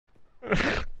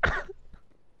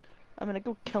I'm gonna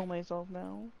go kill myself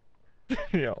now.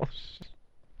 Yo.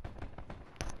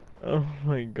 Oh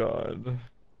my god.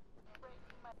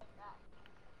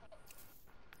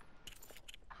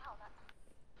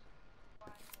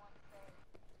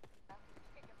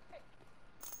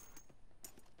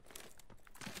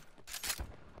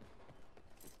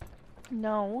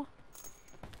 No.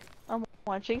 I'm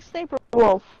watching Sniper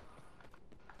Wolf.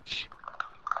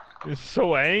 You're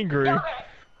so angry. I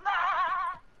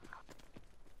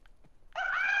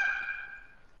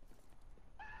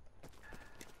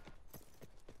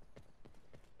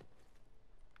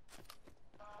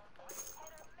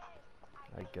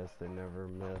guess they never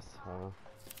miss, huh?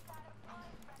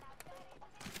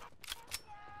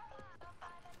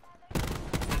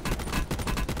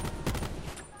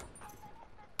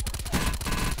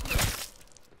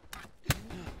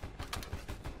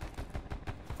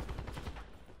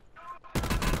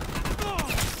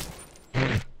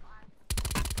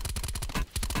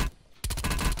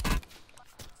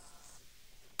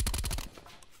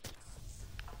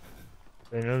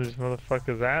 They know this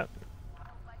motherfucker's at?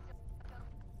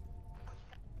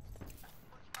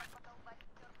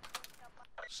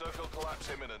 Circle collapse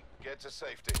imminent. Get to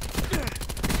safety.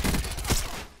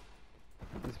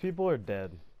 These people are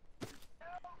dead.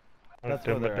 That's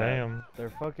Give where them a they're damn. at.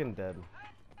 They're fucking dead.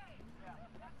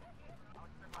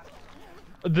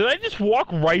 Did I just walk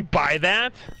right by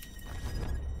that?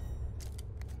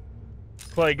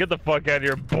 Clay, get the fuck out of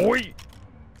here, boy!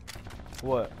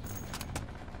 What?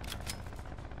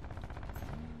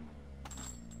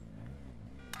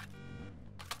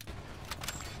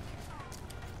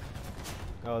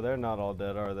 Oh, they're not all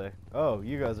dead, are they? Oh,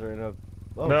 you guys are in a...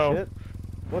 Oh, No. shit.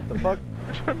 What the fuck?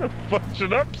 I'm trying to fuck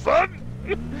shit up, son!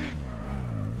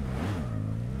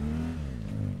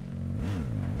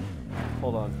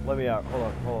 Hold on. Let me out. Hold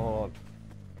on. Hold on.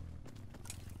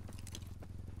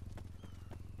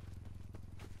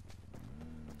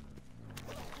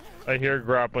 I hear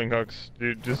grappling hooks,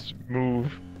 dude. Just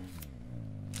move.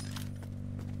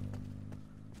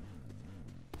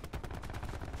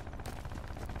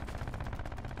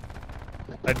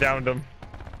 I downed him.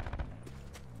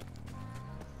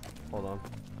 Hold on.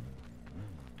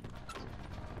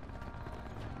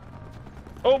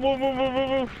 Oh, move, move, move, move,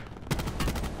 move!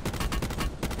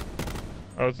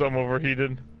 Oh, something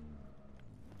overheated.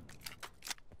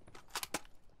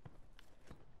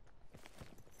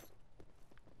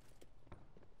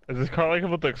 Is this car like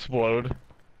about to explode?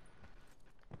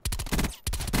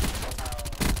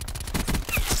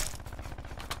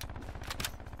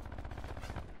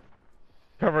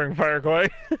 Covering fire, Clay.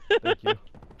 Thank you.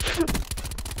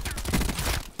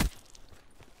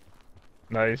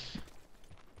 Nice.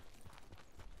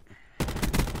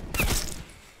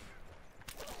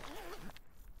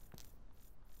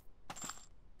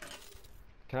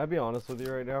 Can I be honest with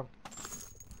you right now?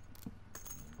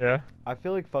 Yeah? I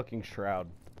feel like fucking Shroud.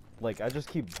 Like, I just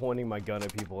keep pointing my gun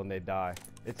at people and they die.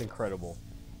 It's incredible.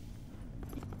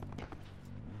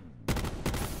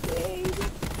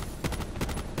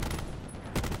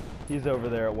 He's over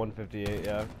there at 158,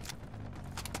 yeah.